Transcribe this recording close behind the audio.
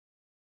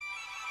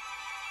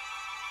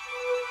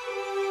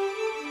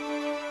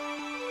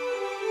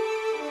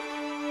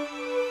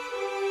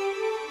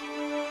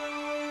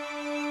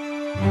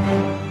Hello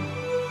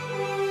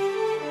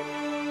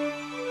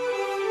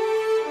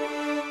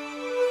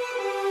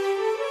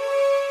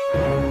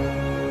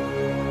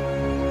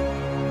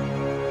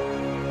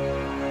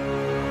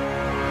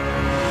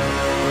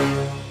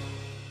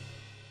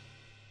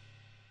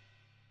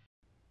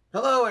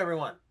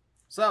everyone!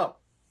 So,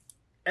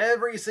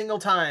 every single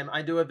time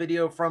I do a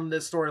video from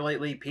this store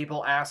lately,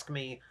 people ask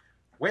me,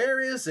 where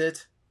is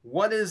it?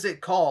 What is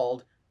it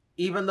called?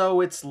 Even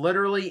though it's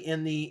literally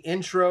in the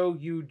intro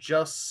you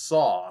just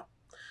saw.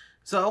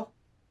 So,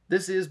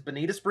 this is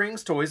Bonita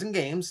Springs Toys and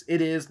Games.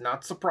 It is,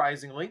 not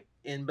surprisingly,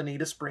 in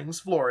Bonita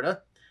Springs,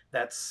 Florida.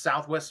 That's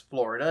Southwest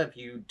Florida, if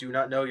you do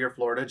not know your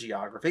Florida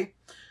geography.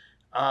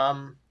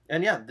 And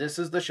yeah, this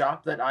is the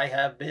shop that I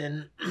have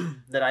been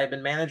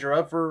manager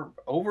of for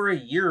over a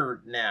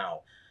year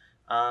now.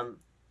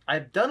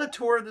 I've done a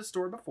tour of the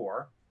store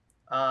before,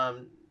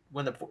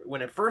 when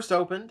it first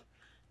opened,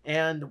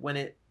 and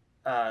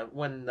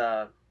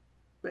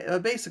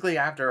basically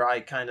after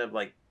I kind of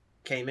like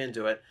came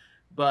into it.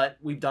 But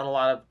we've done a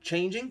lot of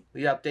changing.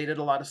 We updated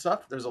a lot of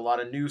stuff. There's a lot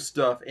of new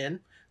stuff in.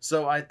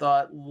 So I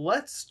thought,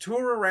 let's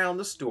tour around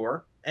the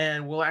store,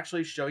 and we'll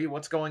actually show you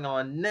what's going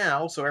on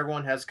now, so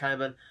everyone has kind of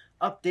an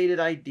updated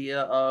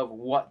idea of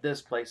what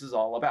this place is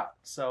all about.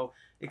 So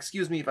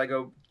excuse me if I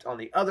go on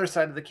the other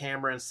side of the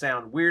camera and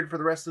sound weird for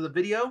the rest of the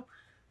video.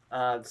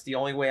 It's the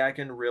only way I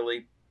can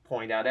really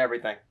point out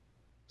everything.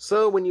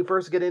 So when you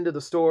first get into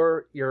the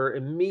store, you're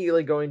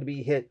immediately going to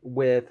be hit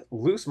with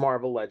loose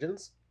Marvel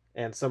Legends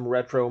and some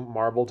retro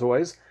Marvel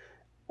toys.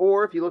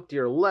 Or if you look to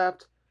your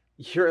left,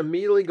 you're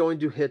immediately going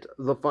to hit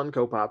the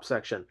Funko Pop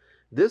section.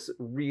 This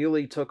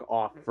really took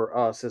off for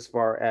us as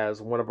far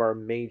as one of our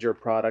major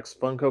products.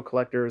 Funko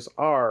collectors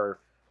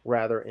are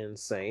rather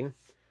insane.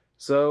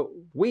 So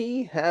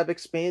we have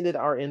expanded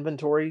our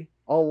inventory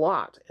a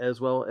lot,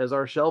 as well as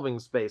our shelving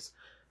space.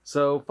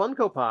 So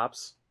Funko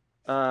Pops,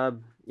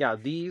 yeah,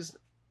 these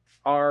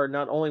are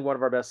not only one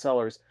of our best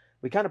sellers,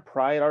 we kind of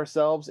pride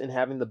ourselves in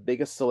having the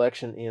biggest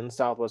selection in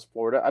Southwest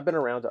Florida. I've been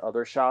around to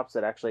other shops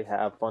that actually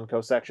have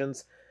Funko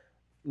sections.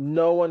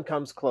 No one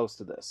comes close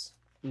to this.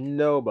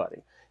 Nobody.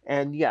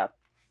 And yeah,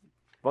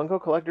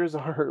 Funko collectors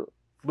are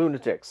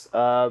lunatics.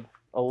 A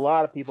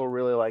lot of people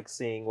really like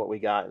seeing what we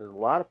got, and a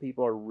lot of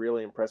people are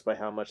really impressed by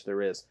how much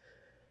there is.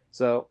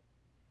 So,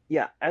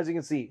 yeah, as you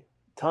can see,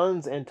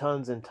 tons and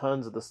tons and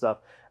tons of the stuff.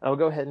 I'll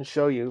go ahead and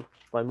show you,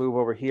 if I move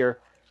over here,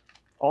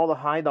 all the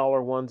high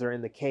dollar ones are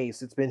in the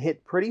case. It's been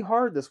hit pretty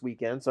hard this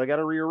weekend, so I got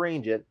to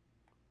rearrange it.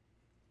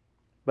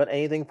 But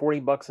anything 40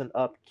 bucks and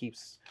up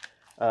keeps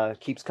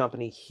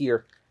company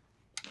here.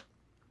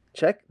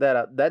 Check that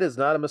out. That is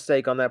not a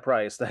mistake on that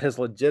price. That is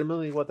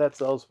legitimately what that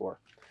sells for.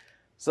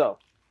 So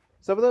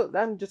for those,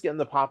 I'm just getting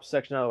the Pops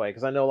section out of the way,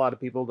 because I know a lot of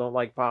people don't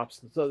like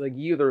Pops. So like,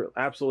 you either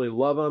absolutely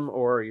love them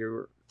or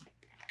you're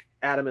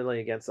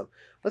adamantly against them.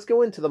 Let's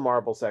go into the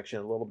Marvel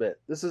section a little bit.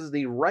 This is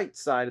the right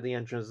side of the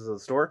entrances of the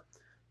store.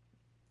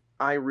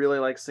 I really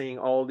like seeing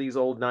all these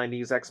old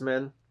 90s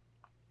X-Men.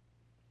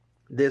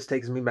 This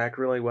takes me back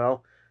really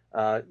well.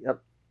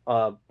 Yep,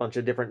 a bunch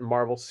of different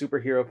Marvel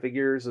superhero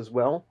figures as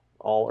well.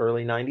 All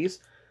early 90s.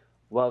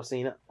 Love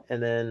seeing it.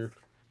 And then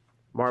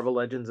Marvel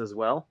Legends as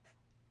well.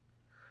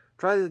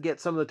 Try to get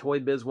some of the Toy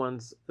Biz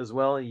ones as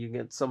well. You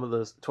get some of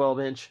the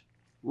 12-inch.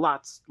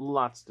 Lots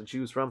to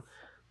choose from.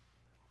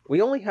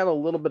 We only have a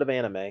little bit of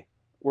anime.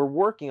 We're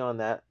working on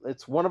that.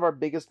 It's one of our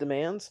biggest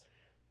demands.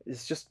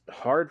 It's just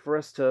hard for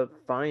us to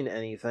find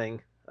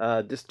anything.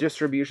 This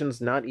distribution's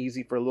not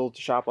easy for a little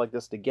shop like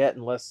this to get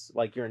unless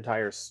like your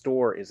entire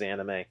store is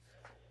anime.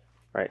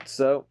 Right,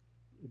 so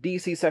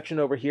DC section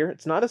over here.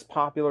 It's not as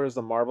popular as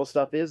the Marvel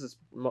stuff is.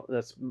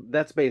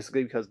 That's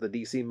basically because the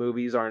DC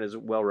movies aren't as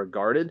well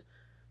regarded.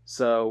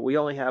 So we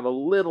only have a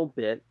little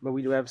bit, but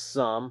we do have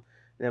some.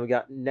 And then we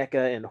got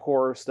NECA and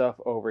horror stuff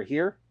over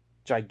here.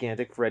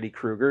 Gigantic Freddy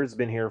Krueger has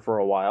been here for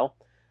a while.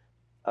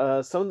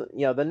 The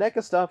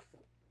NECA stuff,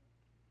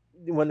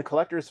 when the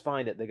collectors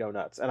find it, they go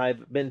nuts. And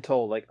I've been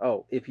told, like,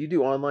 oh, if you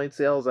do online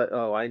sales,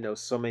 I know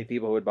so many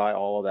people who would buy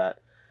all of that.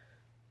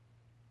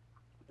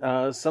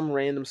 Some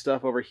random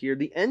stuff over here.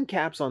 The end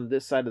caps on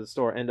this side of the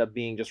store end up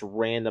being just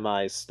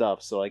randomized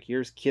stuff. So, like,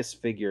 here's Kiss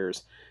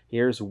figures.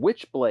 Here's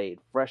Witchblade,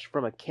 fresh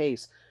from a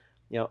case.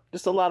 You know,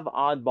 just a lot of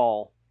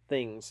oddball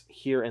things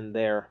here and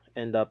there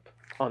end up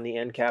on the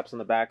end caps on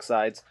the back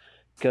sides.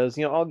 Because,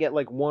 you know, I'll get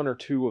like one or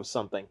two of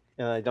something,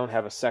 and I don't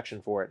have a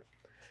section for it.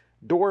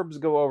 Dorbs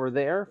go over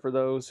there for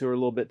those who are a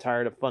little bit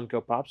tired of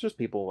Funko Pops. There's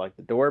people who like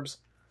the Dorbs.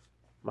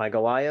 My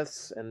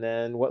Goliaths, and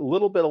then what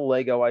little bit of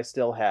Lego I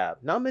still have.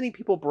 Not many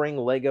people bring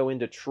Lego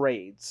into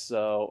trades,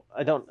 so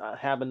I don't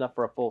have enough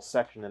for a full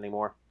section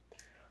anymore.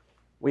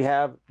 We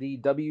have the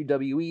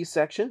WWE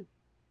section.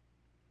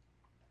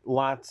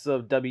 Lots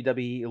of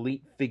WWE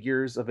Elite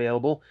figures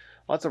available.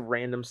 Lots of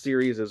random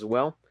series as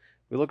well.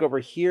 We look over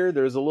here,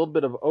 there's a little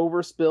bit of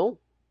overspill.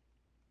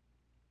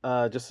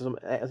 Just some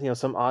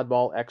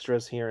oddball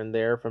extras here and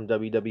there from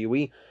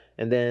WWE.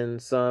 And then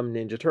some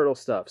Ninja Turtle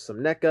stuff. Some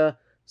NECA.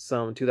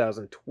 Some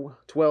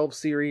 2012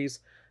 series.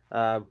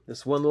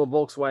 This one little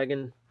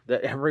Volkswagen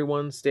that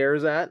everyone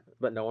stares at,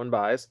 but no one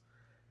buys.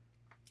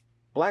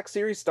 Black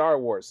Series Star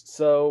Wars.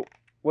 So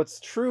what's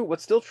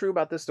still true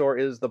about this store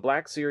is the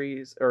Black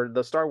Series, or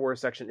the Star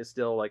Wars section, is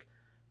still like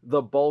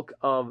the bulk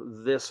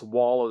of this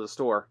wall of the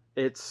store.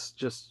 It's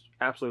just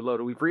absolutely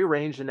loaded. We've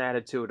rearranged and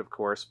added to it, of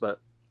course, but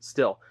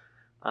still.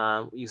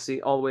 You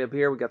see all the way up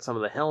here, we got some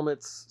of the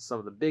helmets, some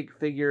of the big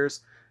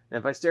figures. And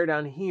if I stare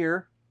down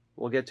here,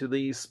 we'll get to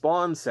the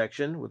Spawn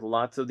section with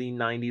lots of the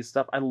 90s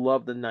stuff. I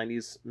love the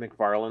 90s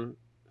McFarlane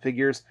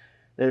figures.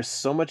 There's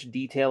so much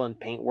detail and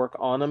paintwork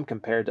on them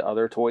compared to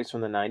other toys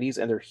from the 90s,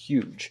 and they're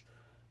huge.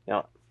 You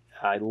know,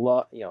 I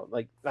love,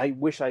 like, I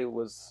wish I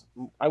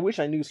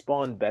knew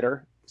Spawn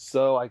better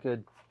so I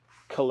could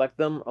collect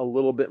them a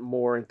little bit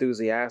more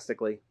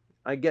enthusiastically.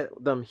 I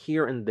get them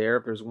here and there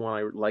if there's one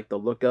I like the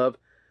look of,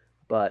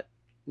 but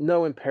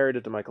no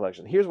imperative to my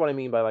collection. Here's what I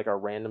mean by like a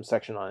random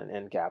section on an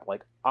end cap,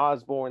 like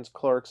Osborn's,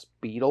 Clerks,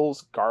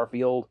 Beatles,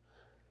 Garfield,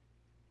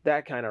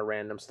 that kind of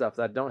random stuff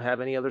that I don't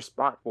have any other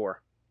spot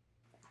for.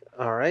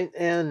 All right,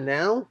 and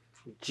now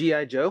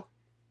G.I. Joe.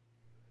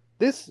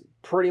 This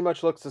pretty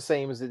much looks the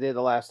same as it did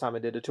the last time I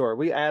did a tour.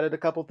 We added a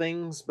couple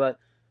things, but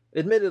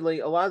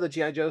admittedly, a lot of the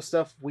G.I. Joe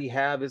stuff we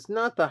have is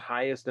not the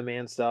highest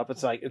demand stuff.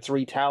 It's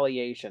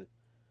retaliation.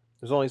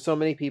 There's only so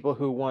many people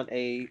who want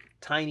a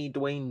tiny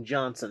Dwayne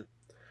Johnson.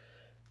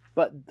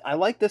 But I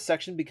like this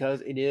section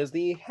because it is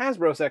the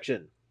Hasbro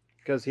section.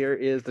 Because here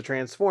is the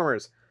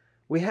Transformers.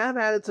 We have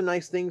added some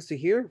nice things to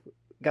here.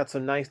 Got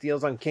some nice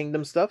deals on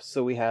Kingdom stuff,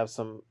 so we have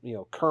some,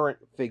 current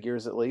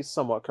figures at least,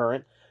 somewhat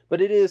current.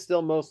 But it is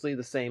still mostly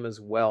the same as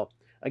well.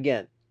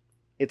 Again,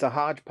 it's a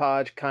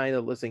hodgepodge kind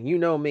of listing. You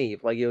know me.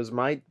 If it was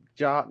my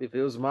job, if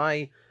it was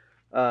my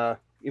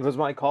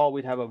call,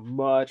 we'd have a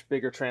much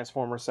bigger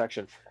Transformer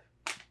section.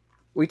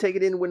 We take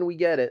it in when we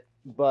get it,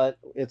 but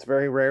it's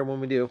very rare when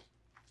we do.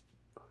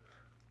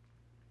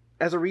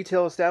 As a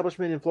retail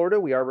establishment in Florida,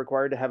 we are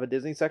required to have a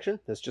Disney section.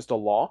 That's just a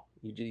law.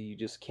 You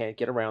just can't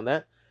get around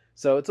that.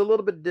 So it's a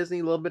little bit of Disney,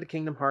 a little bit of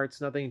Kingdom Hearts,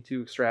 nothing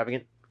too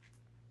extravagant.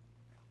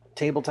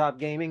 Tabletop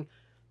gaming.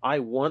 I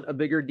want a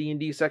bigger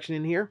D&D section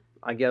in here.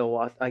 I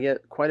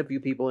get quite a few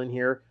people in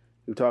here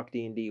who talk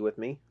D&D with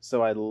me,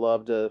 so I'd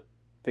love to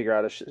figure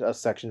out a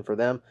section for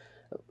them.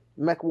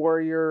 Mech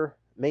Warrior,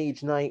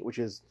 Mage Knight, which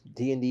is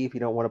D&D if you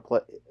don't want to play.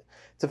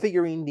 It's a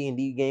figurine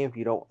D&D game if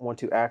you don't want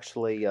to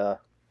actually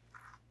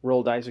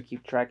roll dice or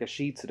keep track of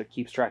sheets. It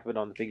keeps track of it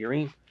on the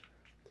figurine.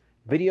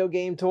 Video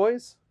game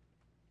toys.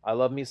 I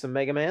love me some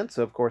Mega Man,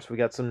 so of course we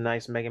got some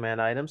nice Mega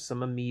Man items, some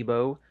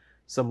Amiibo,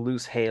 some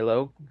loose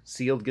Halo,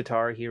 sealed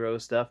Guitar Hero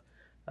stuff.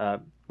 A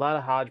lot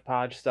of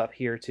hodgepodge stuff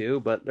here too,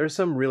 but there's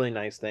some really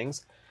nice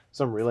things.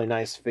 Some really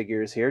nice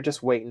figures here,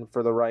 just waiting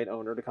for the right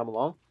owner to come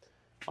along.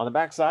 On the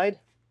back side,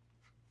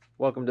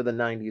 welcome to the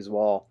 90s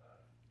wall.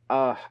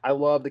 I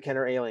love the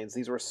Kenner aliens.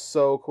 These were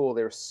so cool.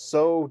 They were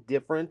so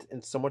different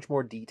and so much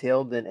more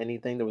detailed than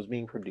anything that was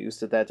being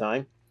produced at that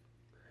time.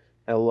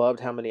 I loved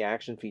how many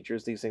action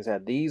features these things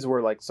had. These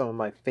were like some of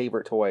my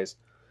favorite toys.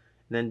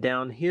 And then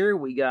down here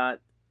we got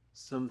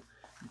some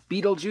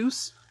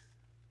Beetlejuice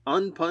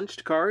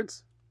unpunched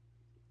cards.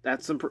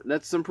 That's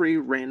some pretty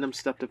random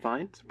stuff to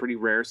find. Some pretty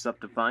rare stuff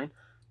to find.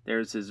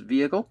 There's his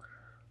vehicle.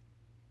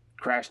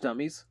 Crash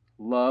Dummies.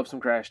 Love some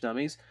Crash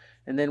Dummies.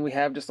 And then we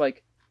have just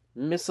like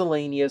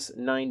miscellaneous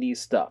 90s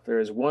stuff.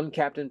 There's one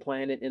Captain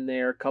Planet in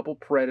there, a couple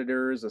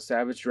Predators, a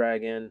Savage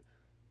Dragon,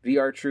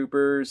 VR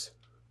Troopers.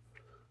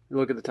 You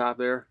look at the top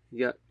there.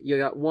 You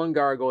got one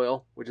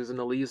Gargoyle, which is an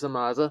Elisa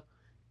Maza.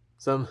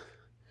 Some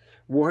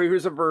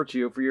Warriors of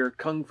Virtue for your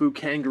Kung Fu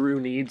Kangaroo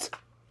needs.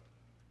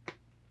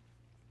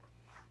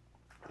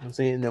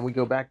 See, and then we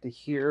go back to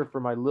here for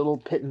my little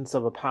pittance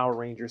of a Power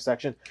Ranger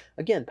section.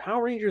 Again,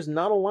 Power Rangers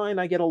not a line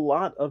I get a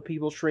lot of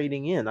people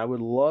trading in. I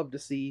would love to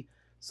see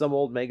some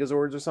old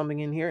Megazords or something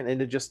in here,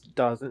 and it just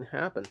doesn't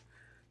happen.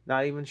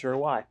 Not even sure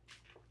why.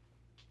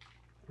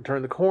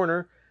 Turn the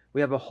corner.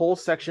 We have a whole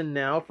section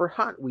now for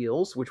Hot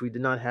Wheels, which we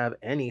did not have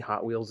any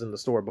Hot Wheels in the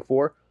store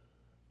before.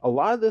 A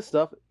lot of this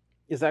stuff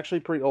is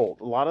actually pretty old.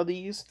 A lot of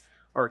these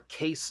are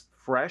case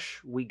fresh.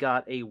 We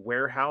got a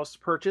warehouse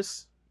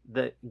purchase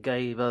that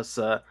gave us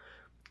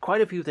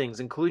quite a few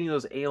things, including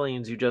those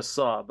aliens you just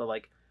saw. But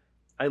like,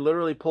 I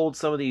literally pulled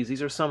some of these.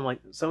 These are some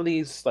of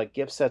these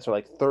gift sets are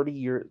like 30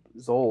 years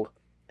old,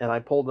 and I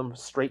pulled them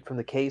straight from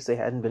the case. They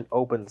hadn't been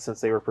opened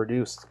since they were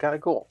produced. It's kind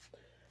of cool.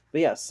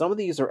 But yeah, some of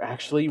these are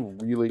actually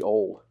really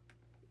old.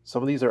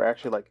 Some of these are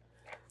actually like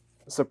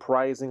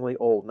surprisingly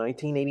old.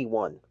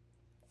 1981.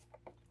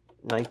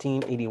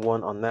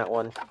 1981 on that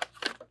one.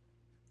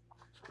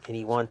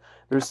 81.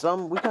 We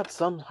got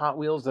some Hot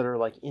Wheels that are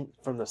like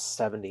from the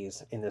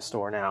 70s in this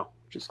store now,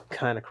 which is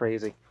kind of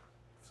crazy.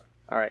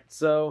 All right,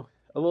 so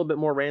a little bit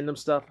more random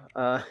stuff.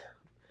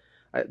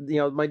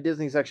 My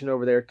Disney section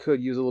over there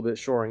could use a little bit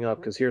shoring up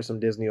because here's some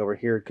Disney over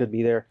here. It could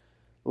be there.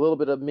 A little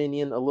bit of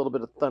Minion, a little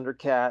bit of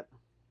Thundercat.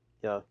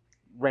 Yeah,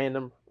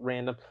 random.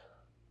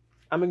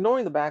 I'm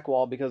ignoring the back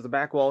wall because the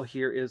back wall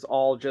here is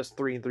all just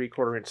 3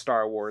 3/4 inch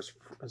Star Wars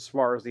as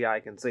far as the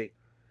eye can see.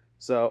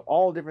 So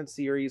all different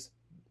series.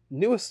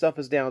 newest stuff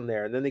is down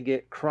there, and then they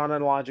get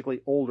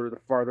chronologically older the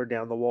farther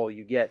down the wall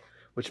you get,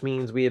 which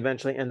means we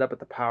eventually end up at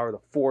the Power of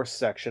the Force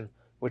section,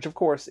 which of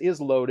course is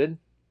loaded.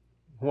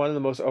 One of the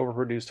most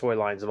overproduced toy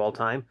lines of all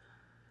time.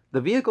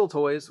 The vehicle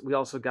toys we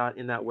also got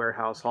in that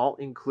warehouse haul,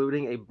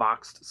 including a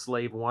boxed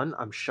Slave 1.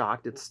 I'm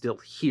shocked it's still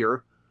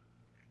here.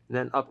 And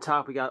then up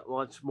top we got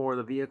much more of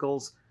the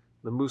vehicles.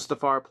 The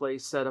Mustafar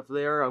place set up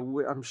there.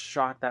 I'm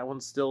shocked that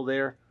one's still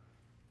there.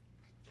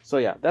 So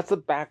yeah, that's the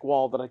back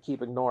wall that I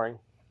keep ignoring.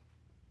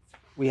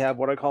 We have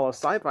what I call a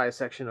sci-fi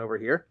section over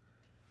here.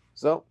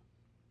 So,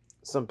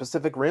 some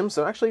Pacific Rim.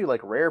 So actually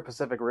like rare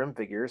Pacific Rim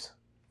figures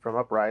from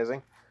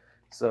Uprising.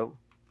 So,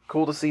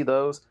 cool to see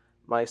those.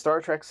 My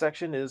Star Trek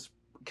section is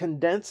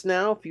condensed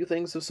now. A few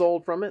things have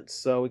sold from it.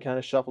 So we kind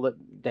of shuffled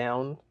it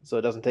down so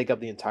it doesn't take up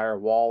the entire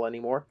wall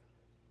anymore.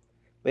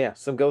 But yeah,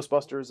 some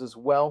Ghostbusters as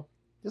well.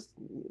 Just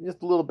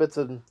little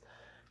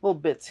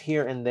bits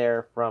here and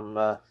there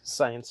from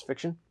science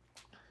fiction.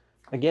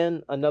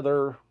 Again,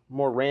 another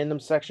more random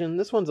section.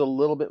 This one's a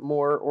little bit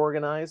more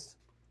organized.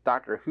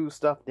 Doctor Who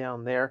stuff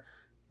down there.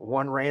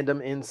 One random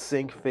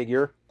NSYNC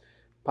figure.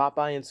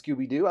 Popeye and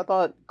Scooby-Doo. I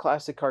thought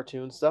classic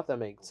cartoon stuff, that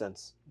makes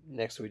sense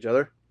next to each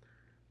other.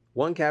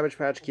 One Cabbage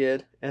Patch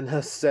Kid, and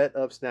a set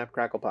of Snap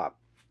Crackle Pop.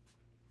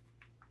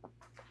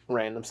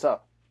 Random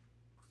stuff.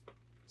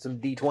 Some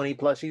D20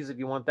 plushies if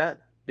you want that.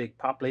 Big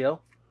Pop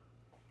Leo.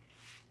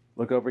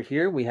 Look over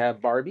here, we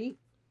have Barbie.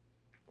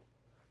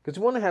 Because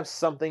we want to have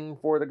something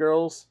for the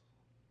girls.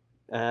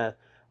 A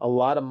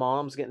lot of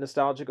moms get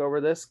nostalgic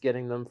over this,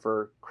 getting them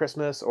for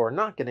Christmas or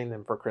not getting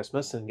them for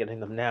Christmas and getting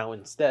them now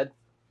instead.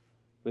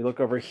 We look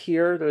over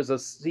here, there's a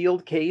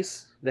sealed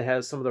case that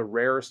has some of the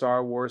rare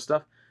Star Wars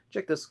stuff.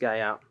 Check this guy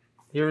out.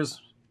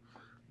 Here's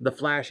the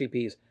flashy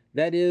piece.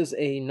 That is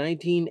a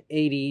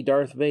 1980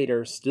 Darth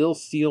Vader, still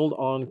sealed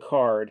on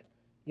card.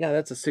 Yeah,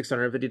 that's a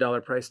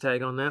 $650 price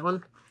tag on that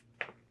one.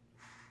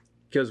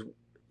 Because,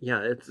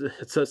 yeah,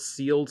 it's a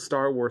sealed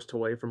Star Wars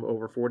toy from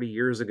over 40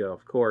 years ago.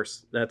 Of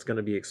course, that's going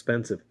to be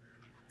expensive.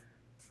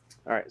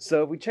 All right,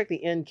 so if we check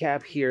the end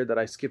cap here that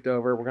I skipped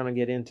over, we're going to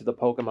get into the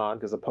Pokemon,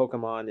 because the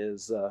Pokemon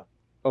is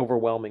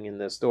overwhelming in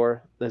this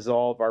store. There's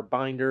all of our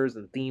binders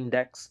and theme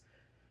decks,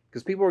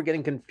 because people were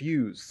getting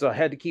confused. So I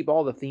had to keep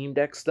all the theme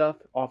deck stuff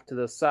off to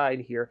the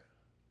side here.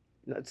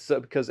 So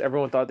because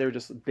everyone thought they were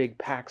just big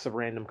packs of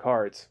random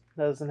cards.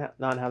 That's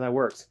not how that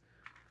works.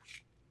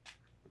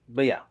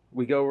 But yeah,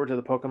 we go over to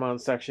the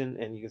Pokemon section,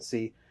 and you can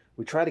see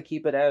we try to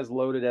keep it as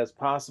loaded as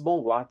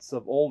possible. Lots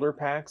of older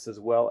packs as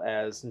well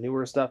as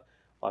newer stuff.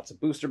 Lots of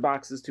booster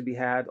boxes to be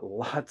had.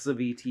 Lots of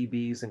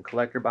ETBs and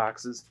collector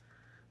boxes.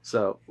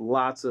 So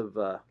lots of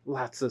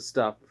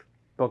stuff.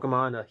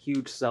 Pokemon, a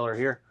huge seller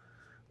here.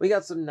 We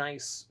got some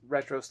nice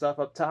retro stuff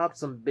up top.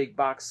 Some big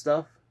box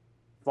stuff.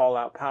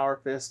 Fallout Power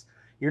Fist.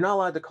 You're not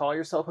allowed to call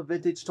yourself a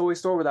vintage toy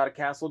store without a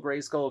Castle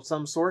Grayskull of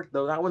some sort,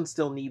 though that one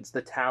still needs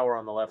the tower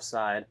on the left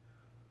side.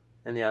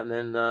 And yeah, and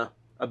then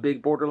a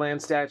big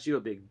Borderlands statue, a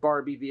big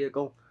Barbie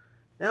vehicle.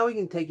 Now we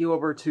can take you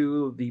over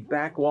to the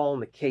back wall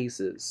and the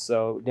cases.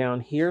 So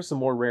down here, some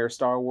more rare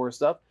Star Wars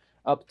stuff.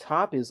 Up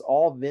top is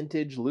all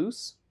vintage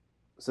loose.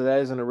 So that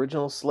is an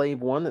original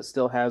Slave 1 that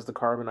still has the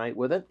carbonite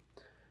with it.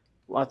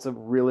 Lots of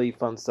really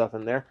fun stuff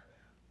in there.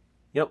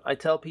 Yep, I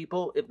tell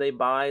people if they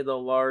buy the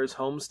Lars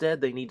Homestead,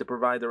 they need to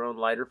provide their own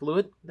lighter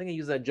fluid. I think I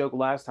used that joke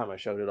last time I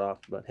showed it off,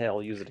 but hey,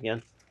 I'll use it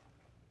again.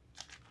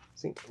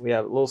 See, we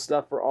have little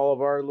stuff for all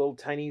of our little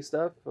tiny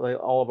stuff, like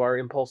all of our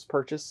impulse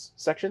purchase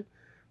section.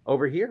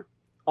 Over here,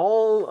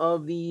 all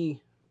of the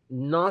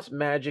not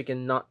Magic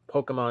and not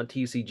Pokemon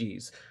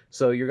TCGs.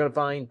 So you're gonna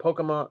find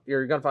Pokemon,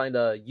 you're gonna find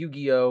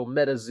Yu-Gi-Oh,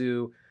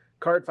 MetaZoo,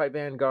 Cardfight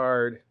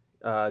Vanguard,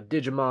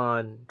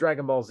 Digimon,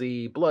 Dragon Ball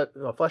Z,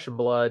 Flesh and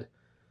Blood.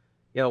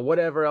 You know,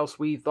 whatever else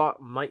we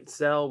thought might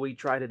sell, we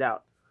tried it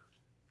out.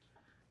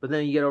 But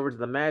then you get over to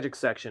the Magic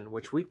section,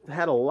 which we've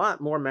had a lot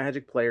more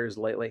Magic players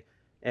lately.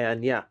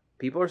 And yeah,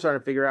 people are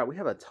starting to figure out we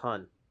have a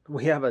ton.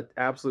 We have an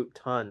absolute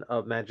ton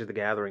of Magic the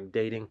Gathering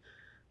dating.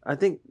 I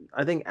think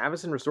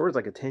Avacyn Restored is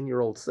like a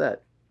 10-year-old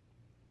set.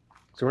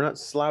 So we're not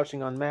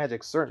slouching on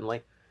Magic,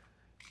 certainly.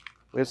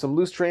 We have some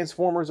loose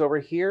Transformers over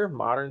here.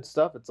 Modern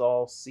stuff. It's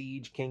all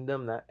Siege,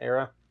 Kingdom, that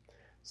era.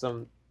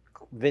 Some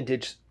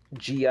vintage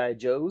G.I.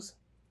 Joes.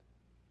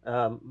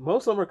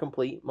 Most of them are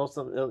complete. Most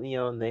of them, you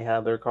know, and they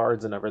have their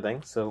cards and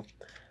everything. So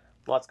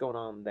lots going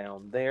on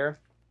down there.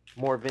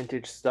 More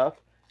vintage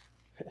stuff.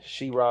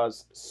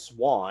 She-Ra's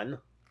Swan.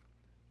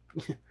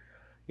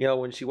 You know,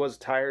 when she was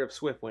tired of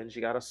Swiftwind, she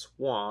got a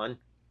swan.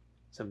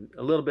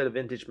 A little bit of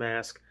vintage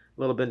Mask,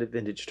 a little bit of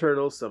vintage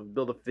Turtles, some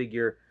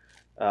Build-A-Figure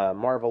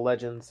Marvel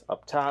Legends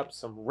up top,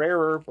 some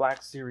rarer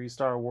Black Series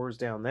Star Wars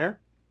down there,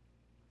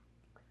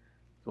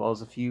 as well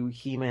as a few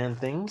He-Man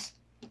things.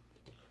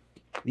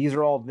 These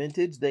are all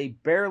vintage. They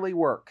barely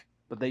work,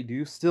 but they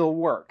do still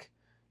work.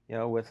 You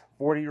know, with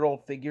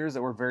 40-year-old figures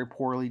that were very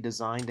poorly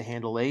designed to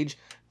handle age,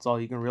 that's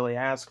all you can really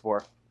ask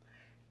for.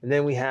 And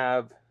then we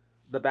have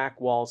the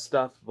back wall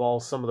stuff of all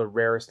some of the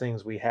rarest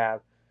things we have.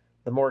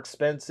 The more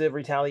expensive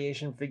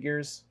Retaliation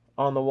figures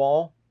on the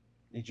wall.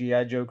 the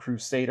G.I. Joe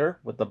Crusader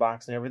with the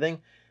box and everything.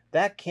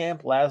 That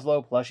Camp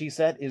Lazlo plushie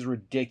set is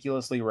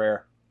ridiculously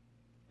rare.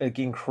 Like,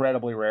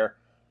 incredibly rare.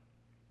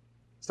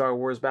 Star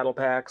Wars battle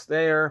packs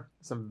there.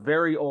 Some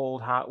very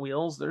old Hot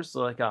Wheels. There's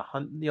like that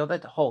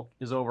Hulk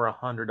is over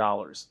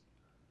 $100.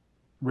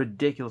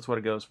 Ridiculous what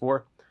it goes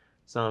for.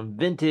 Some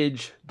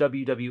vintage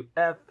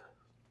WWF.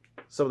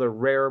 Some of the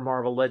rare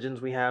Marvel Legends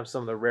we have.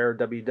 Some of the rare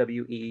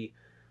WWE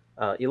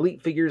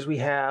Elite figures we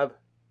have.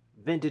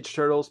 Vintage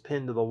Turtles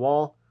pinned to the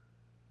wall.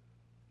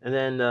 And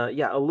then,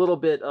 a little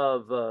bit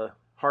of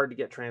hard to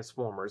get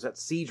Transformers.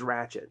 That's Siege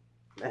Ratchet.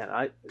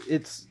 Man,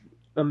 it's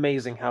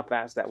amazing how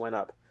fast that went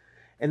up.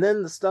 And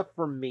then the stuff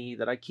for me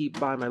that I keep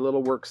by my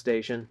little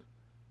workstation.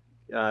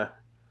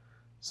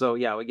 So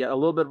yeah, we get a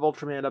little bit of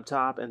Ultraman up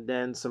top and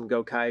then some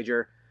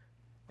Gokaiger.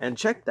 And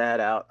check that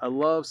out. I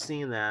love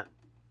seeing that.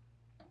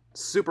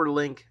 Super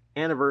Link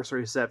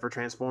anniversary set for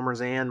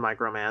Transformers and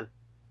Microman.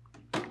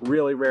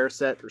 Really rare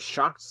set.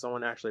 Shocked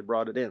someone actually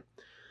brought it in.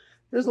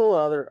 There's a little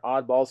other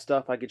oddball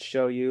stuff I could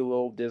show you.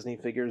 Little Disney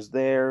figures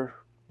there.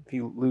 If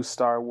you loose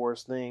Star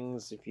Wars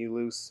things. If you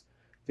loose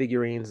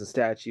figurines and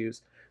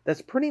statues.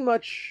 That's pretty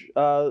much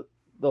the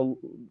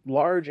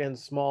large and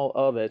small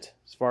of it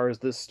as far as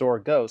this store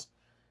goes.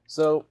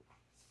 So,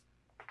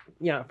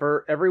 yeah,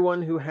 for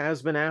everyone who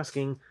has been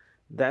asking,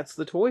 that's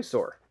the toy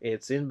store.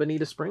 It's in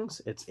Bonita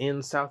Springs. It's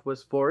in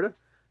Southwest Florida.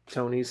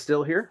 Tony's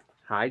still here.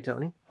 Hi,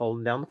 Tony.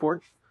 Holding down the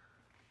fort.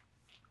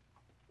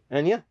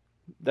 And yeah,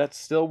 that's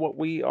still what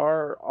we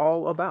are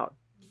all about.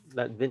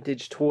 That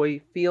vintage toy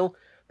feel.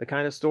 The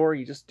kind of store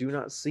you just do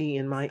not see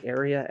in my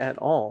area at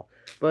all.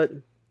 But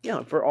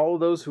yeah, for all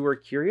of those who are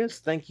curious,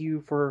 thank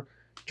you for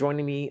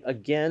joining me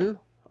again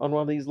on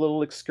one of these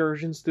little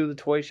excursions through the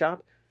toy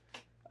shop.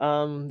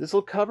 This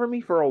will cover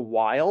me for a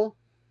while.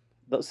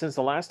 Since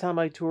the last time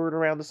I toured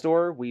around the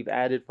store, we've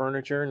added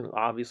furniture, and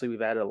obviously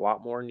we've added a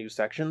lot more new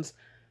sections.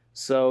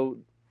 So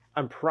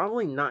I'm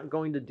probably not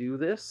going to do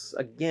this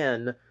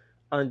again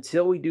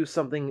until we do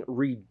something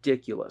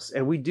ridiculous.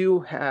 And we do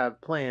have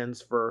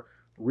plans for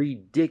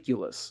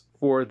ridiculous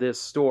for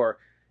this store.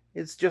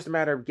 It's just a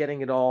matter of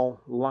getting it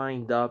all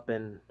lined up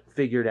and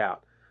figured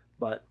out.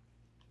 But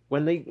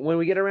when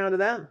we get around to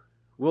that,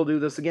 we'll do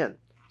this again.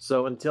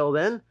 So until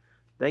then,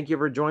 thank you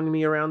for joining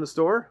me around the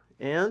store,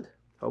 and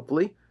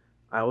hopefully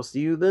I will see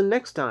you the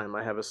next time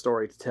I have a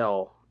story to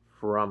tell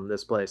from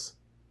this place.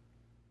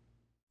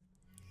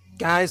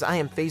 Guys, I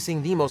am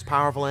facing the most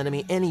powerful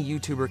enemy any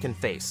YouTuber can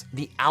face,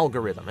 the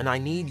algorithm, and I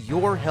need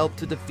your help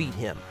to defeat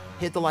him.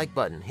 Hit the like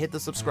button, hit the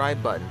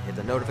subscribe button, hit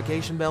the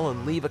notification bell,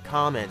 and leave a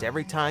comment.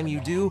 Every time you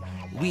do,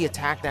 we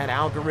attack that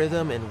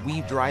algorithm and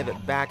we drive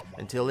it back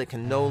until it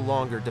can no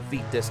longer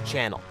defeat this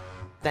channel.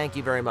 Thank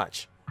you very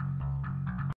much.